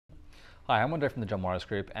Hi, I'm Andre from the John Morris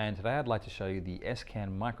Group, and today I'd like to show you the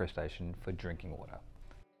S-Can microstation for drinking water.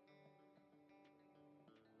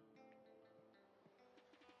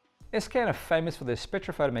 S-Can are famous for their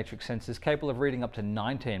spectrophotometric sensors capable of reading up to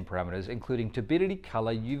 19 parameters, including turbidity,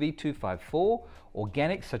 color, UV254,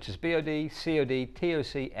 organics such as BOD, COD,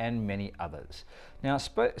 TOC, and many others. Now,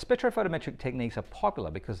 spectrophotometric techniques are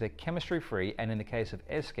popular because they're chemistry-free, and in the case of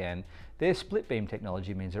S-Can, their split beam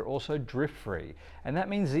technology means they're also drift-free. And that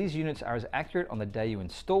means these units are as accurate on the day you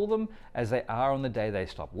install them as they are on the day they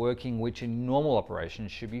stop working, which in normal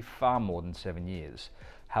operations should be far more than 7 years.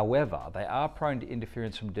 However, they are prone to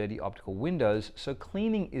interference from dirty optical windows, so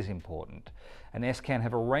cleaning is important. And S-Can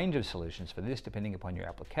have a range of solutions for this depending upon your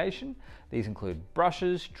application. These include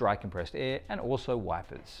brushes, dry compressed air, and also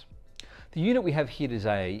wipers. The unit we have here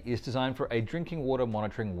today is designed for a drinking water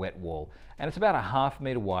monitoring wet wall, and it's about a ½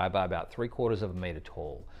 meter wide by about 3/4 meter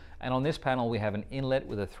tall. And on this panel we have an inlet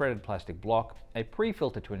with a threaded plastic block, a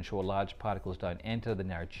pre-filter to ensure large particles don't enter the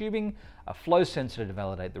narrow tubing, a flow sensor to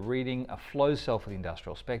validate the reading, a flow cell for the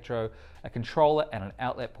industrial spectro, a controller and an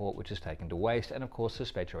outlet port which is taken to waste, and of course the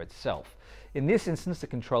spectro itself. In this instance the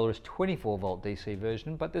controller is 24 volt DC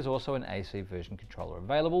version, but there's also an AC version controller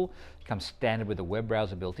available. It comes standard with a web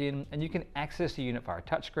browser built in, and you can access the unit via a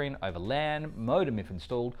touchscreen over LAN, modem if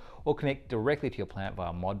installed, or connect directly to your plant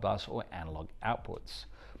via Modbus or analog outputs.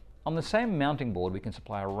 On the same mounting board we can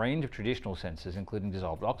supply a range of traditional sensors including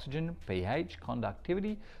dissolved oxygen, pH,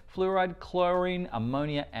 conductivity, fluoride, chlorine,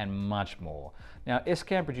 ammonia and much more. Now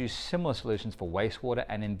S-Can produce similar solutions for wastewater,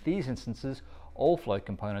 and in these instances all flow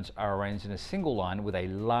components are arranged in a single line with a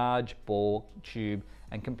large bore tube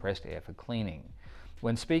and compressed air for cleaning.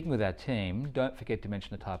 When speaking with our team, don't forget to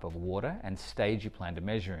mention the type of water and stage you plan to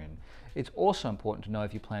measure in. It's also important to know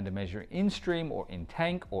if you plan to measure in stream or in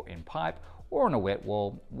tank or in pipe or on a wet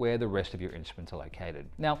wall where the rest of your instruments are located.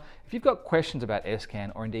 Now, if you've got questions about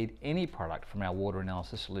S-Can or indeed any product from our water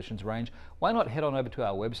analysis solutions range, why not head on over to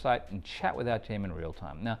our website and chat with our team in real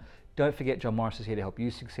time. Now, don't forget John Morris is here to help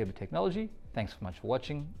you succeed with technology. Thanks so much for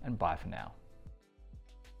watching, and bye for now.